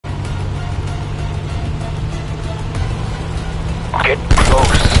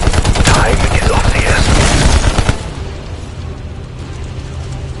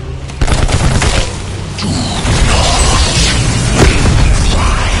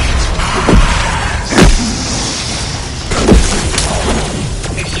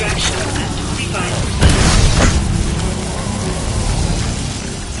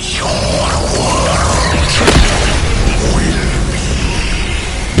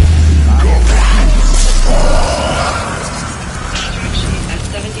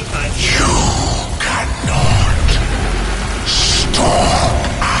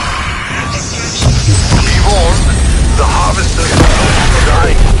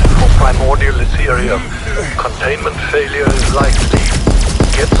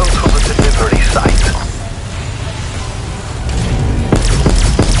Get them to the delivery site.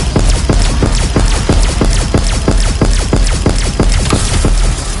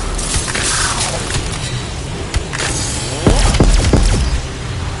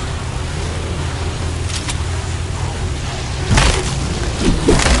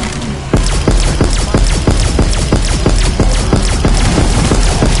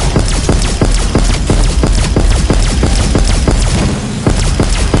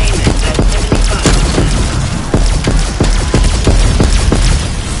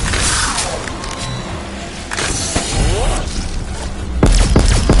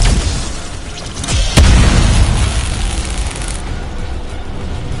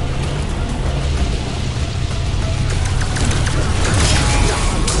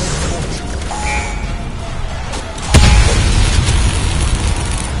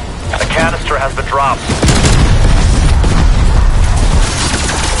 Has been dropped.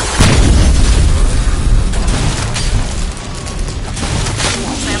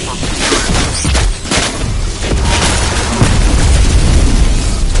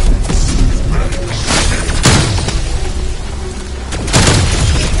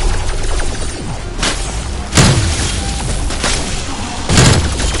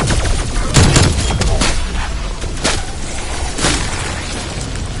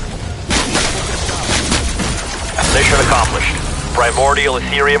 Mission accomplished. Primordial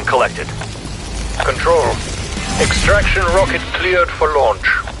Ethereum collected. Control. Extraction rocket cleared for launch.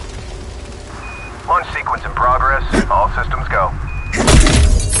 Launch sequence in progress. All systems go.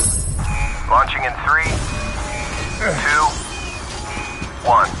 Launching in 3, 2,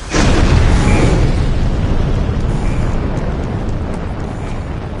 1.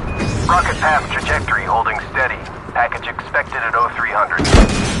 Rocket path trajectory holding steady. Package expected at 0300.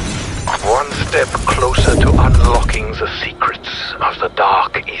 One step closer to unlocking the secrets of the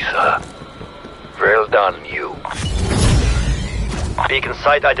Dark Ether. Well done, you. Beacon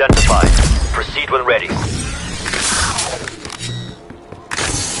site identified. Proceed when ready.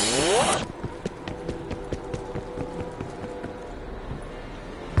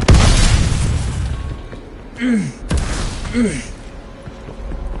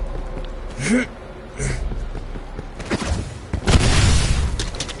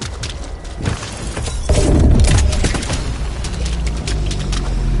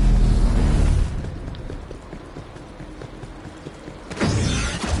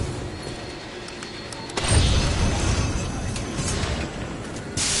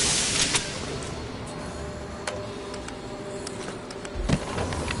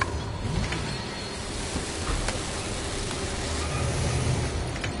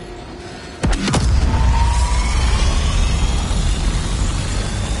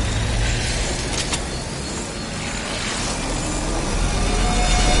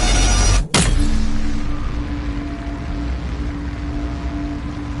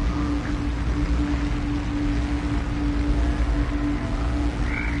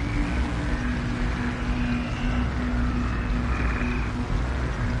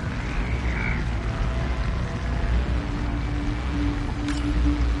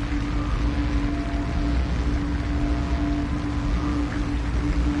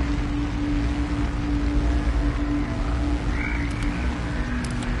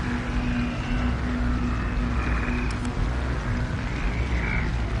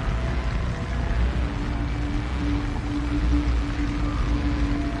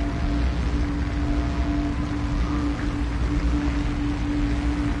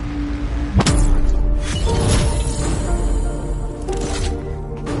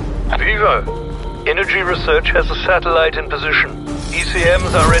 Energy Research has a satellite in position.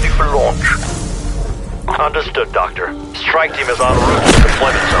 ECMs are ready for launch. Understood, Doctor. Strike team is en route to the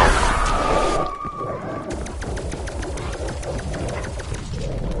deployment zone.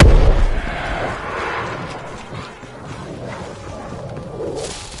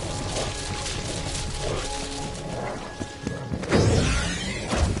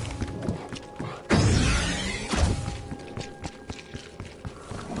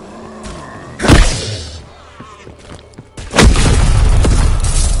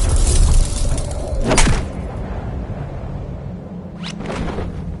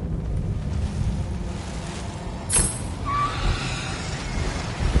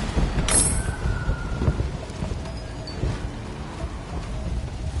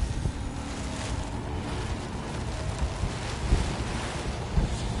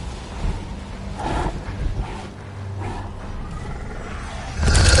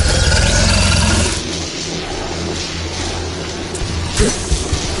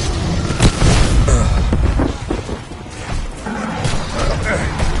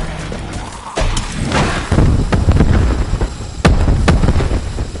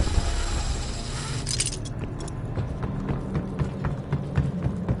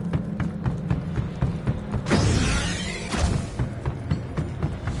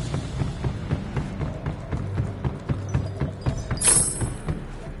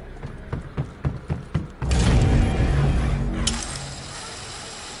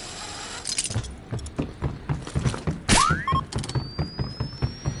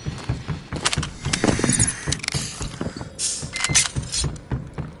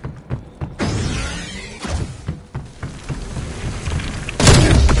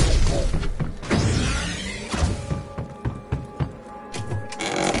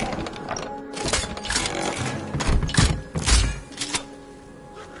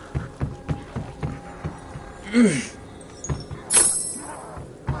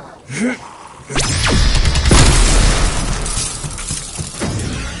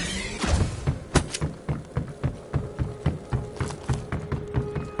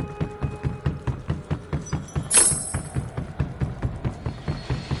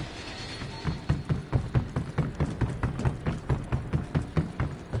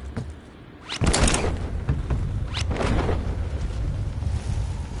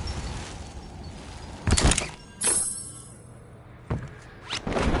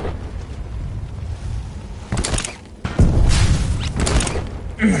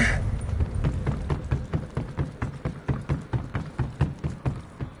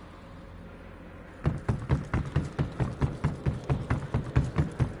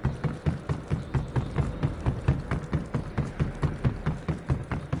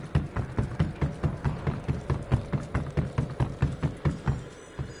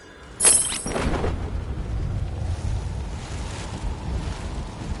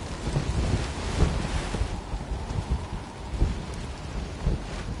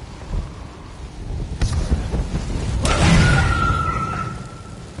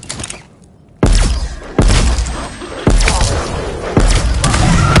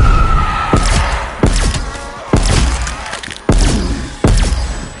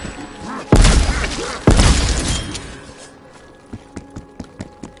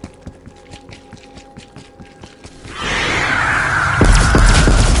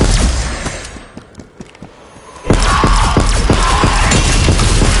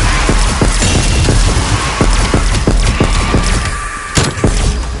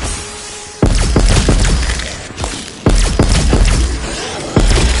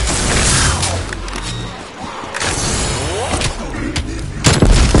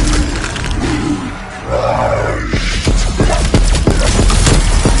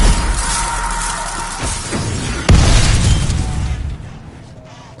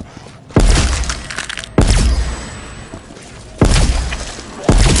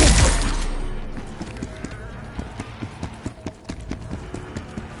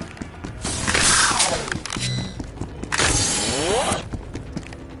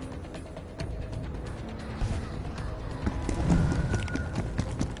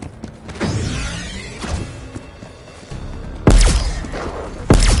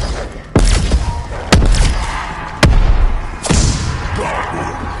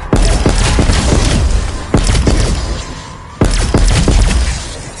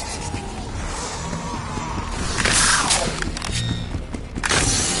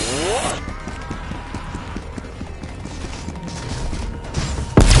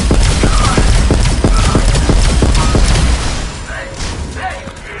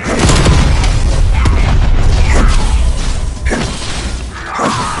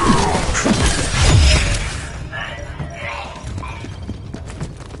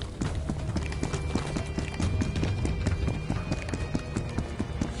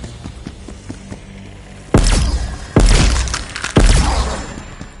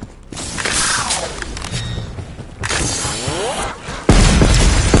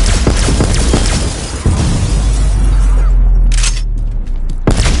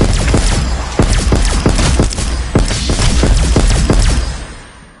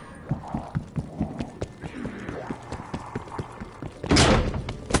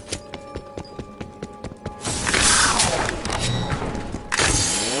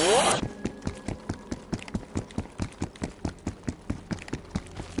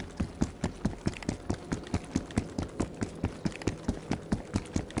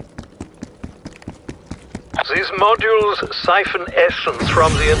 These modules siphon essence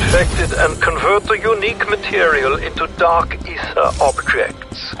from the infected and convert the unique material into dark ether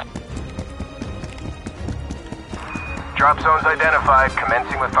objects. Drop zones identified,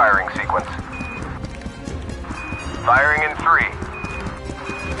 commencing with firing sequence. Firing in 3,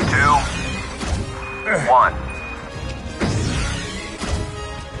 2, 1.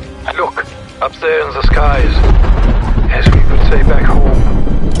 Look, up there in the skies. As we would say back home,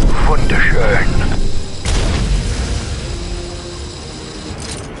 wunderschön.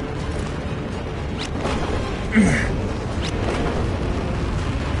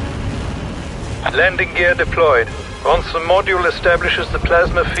 Landing gear deployed. Once the module establishes the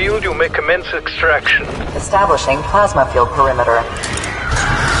plasma field, you may commence extraction. Establishing plasma field perimeter.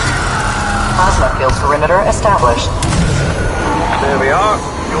 Plasma field perimeter established. There we are.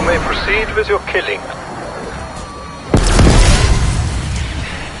 You may proceed with your killing.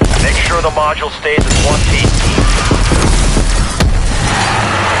 Make sure the module stays in one piece.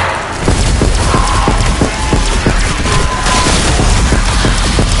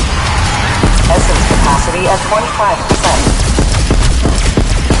 Essence capacity capacity at 25%.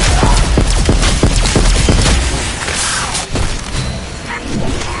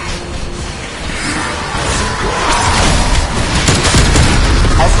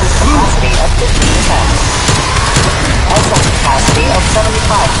 Essence capacity at 50%. Essence capacity at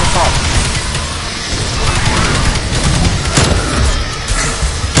 75%.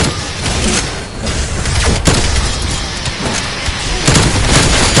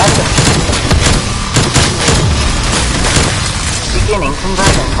 Beginning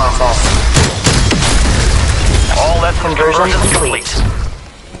conversion process. All that Conversion complete.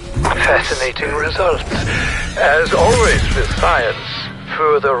 Fascinating results. As always with science,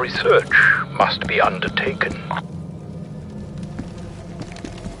 further research must be undertaken.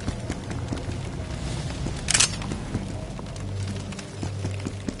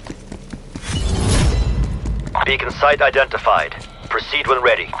 Beacon site identified. Proceed when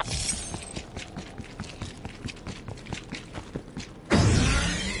ready.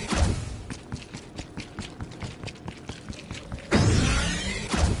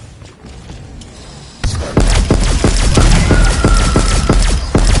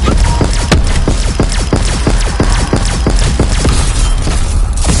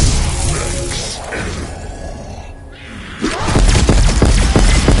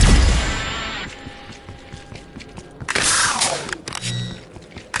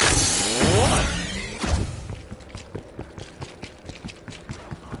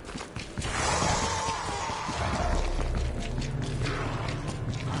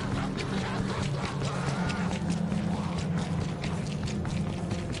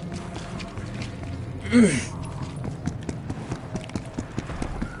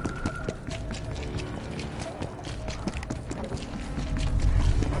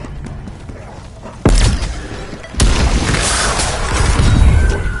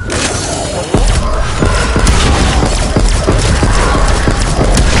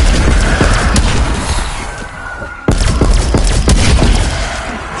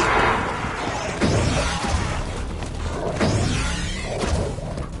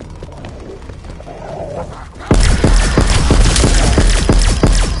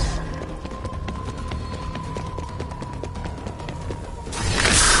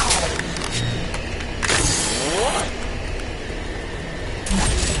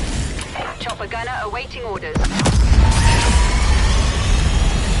 Chopper gunner awaiting orders.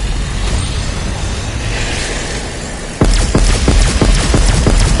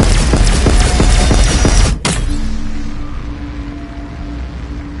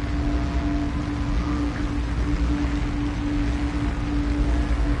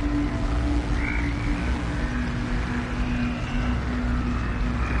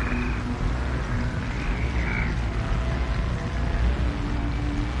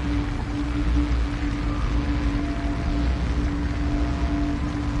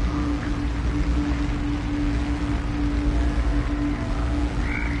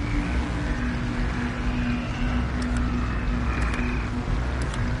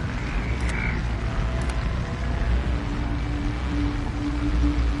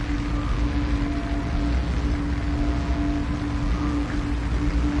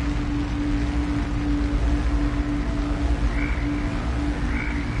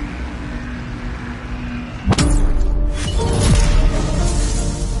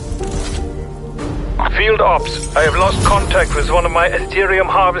 Field Ops, I have lost contact with one of my Ethereum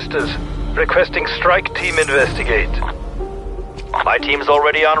harvesters. Requesting strike team investigate. My team's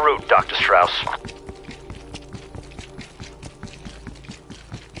already en route, Dr. Strauss.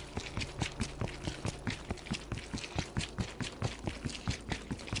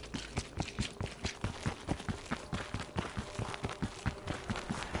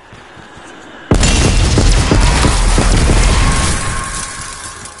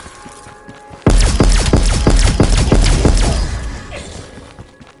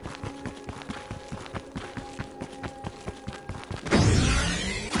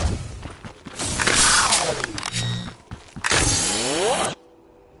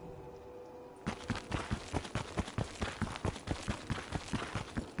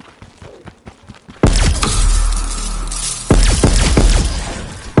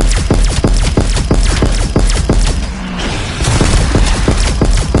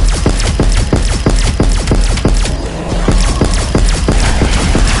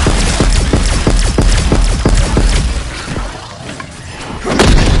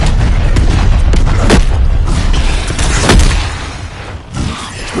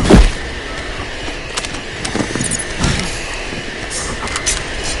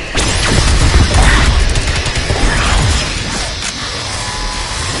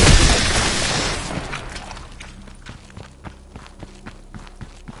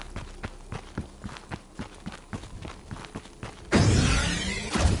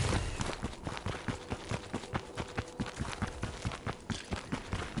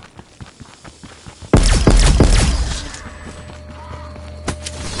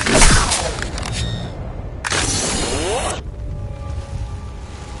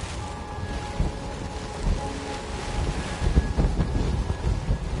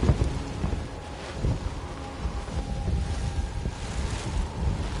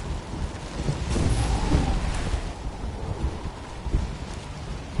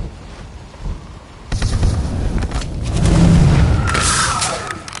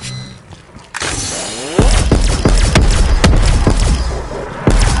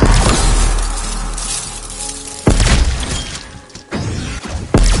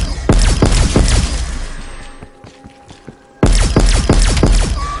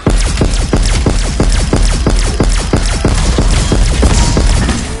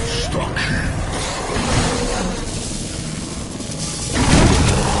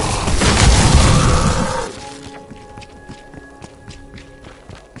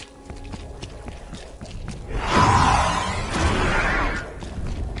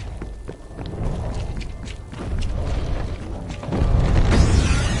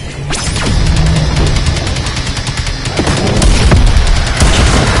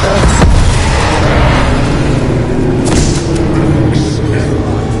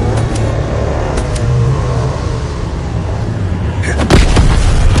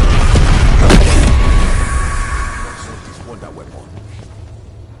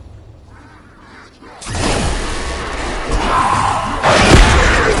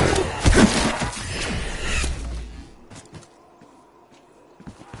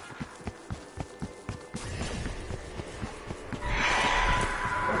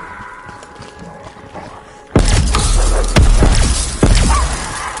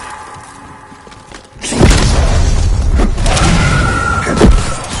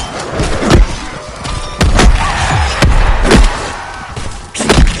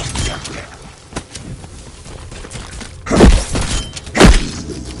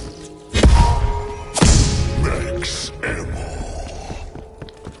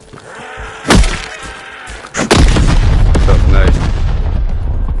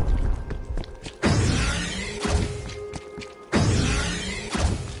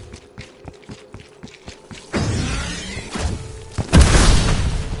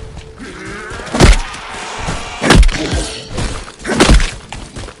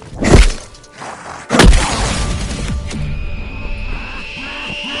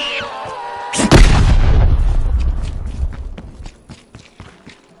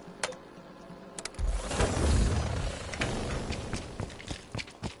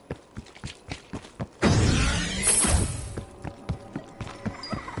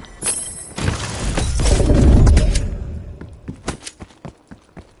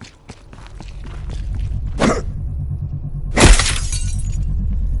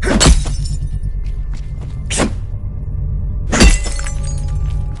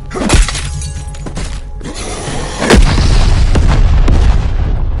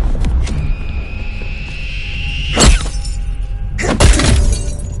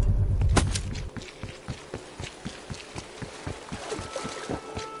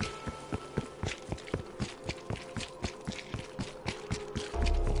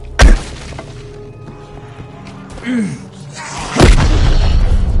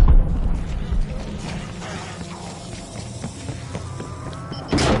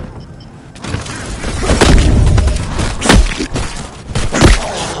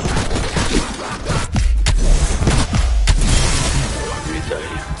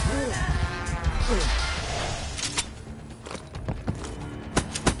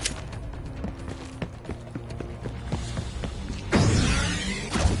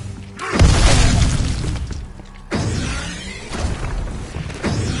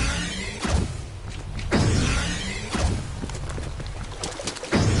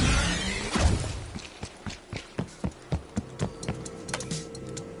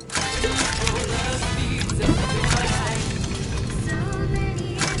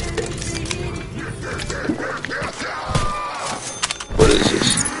 What is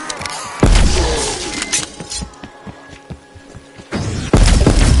this?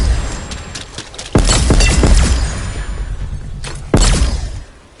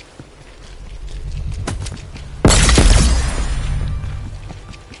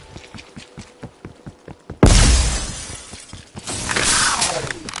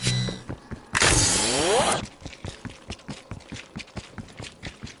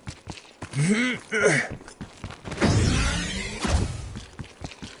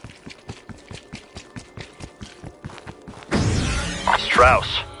 Strauss,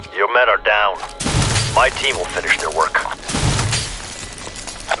 your men are down. My team will finish their work.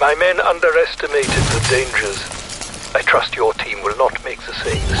 My men underestimated the dangers. I trust your team will not make the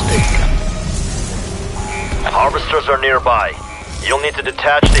same mistake. Harvesters are nearby. You'll need to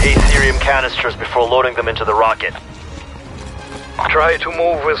detach the Aetherium canisters before loading them into the rocket. Try to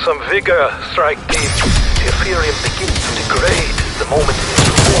move with some vigor, Strike Team. The Aetherium begins to degrade the moment it is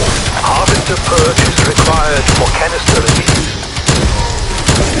removed. Harvester purge is required for canister release.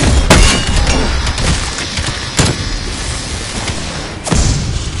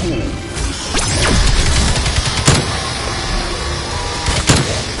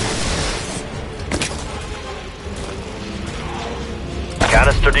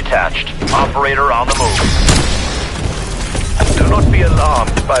 Canister detached. Operator on the move. Do not be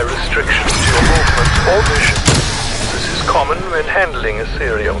alarmed by restrictions to your movement or vision. This is common when handling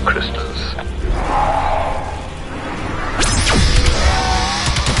Aetherium crystals.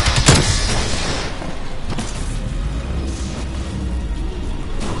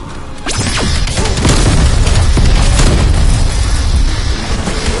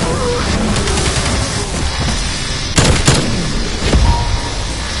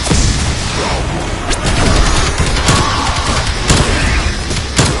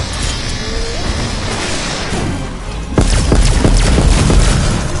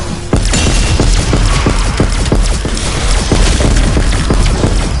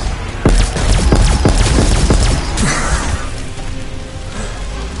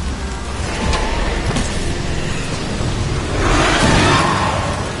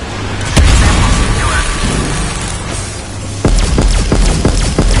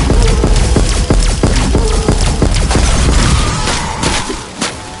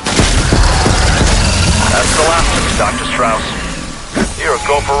 Dr. Strauss. Here,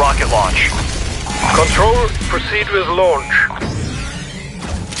 go for rocket launch. Control, proceed with launch.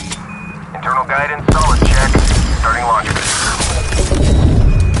 Internal guidance, solid check. Starting launch.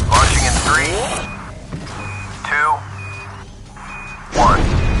 Launching in 3, 2, 1.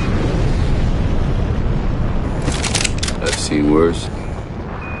 I've seen worse.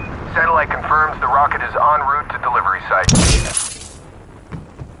 Satellite confirms the rocket is en route to delivery site.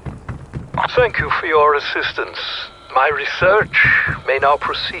 Thank you for your assistance. My research may now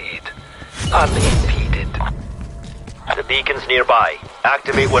proceed unimpeded. The beacon's nearby.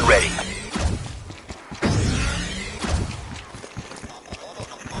 Activate when ready.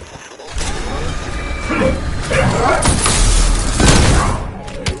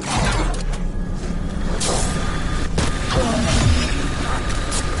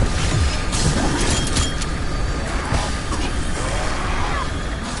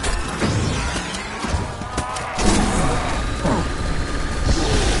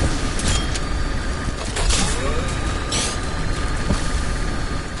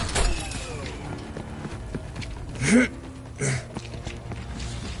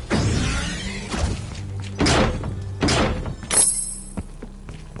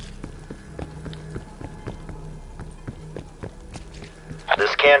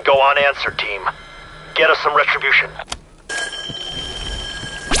 This can't go unanswered, team. Get us some retribution.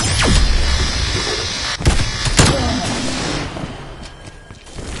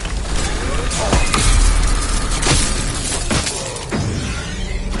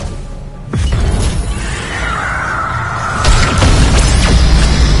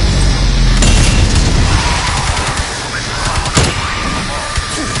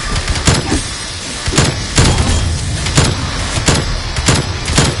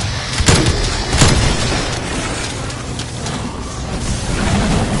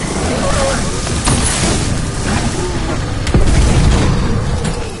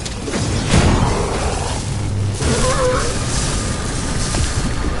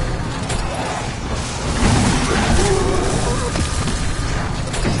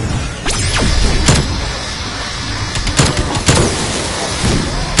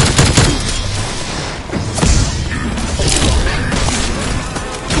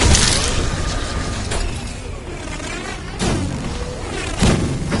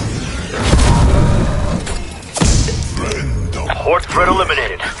 Threat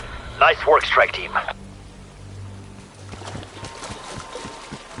eliminated. Nice work, strike team.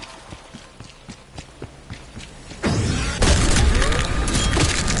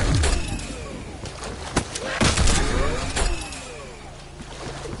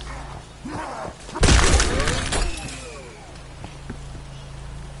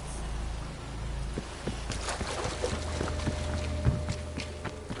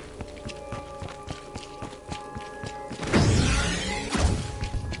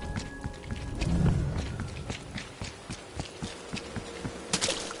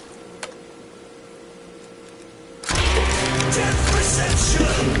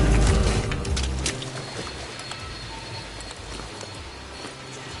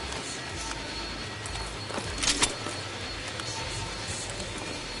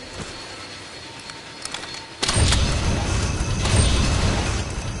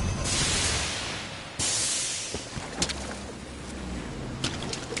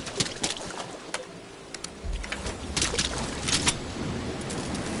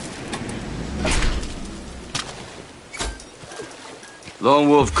 Lone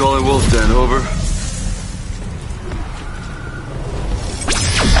Wolf calling Wolf Den, over.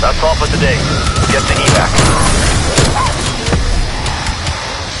 That's all for today. Get the evac.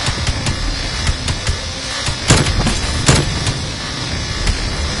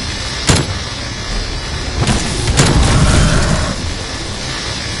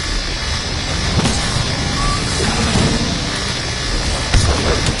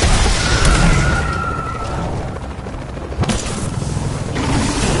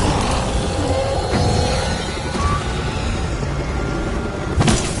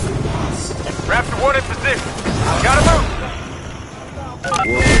 Raptor 1 in position. Gotta move.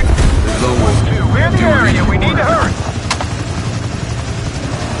 There's Lone Wolf. We're in the area. We need to hurry.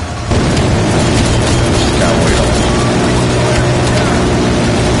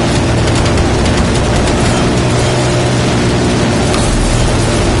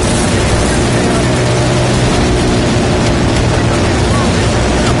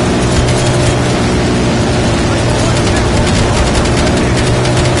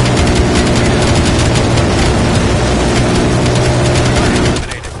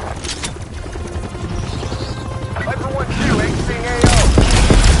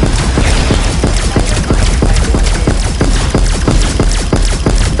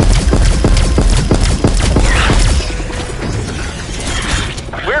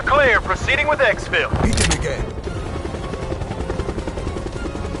 We're clear. Proceeding with exfil. Meet him again.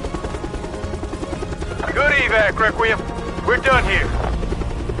 Good evac, Requiem. We're done here.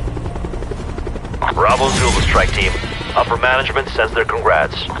 Bravo Zulu, strike team. Upper management sends their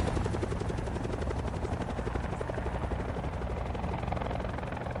congrats.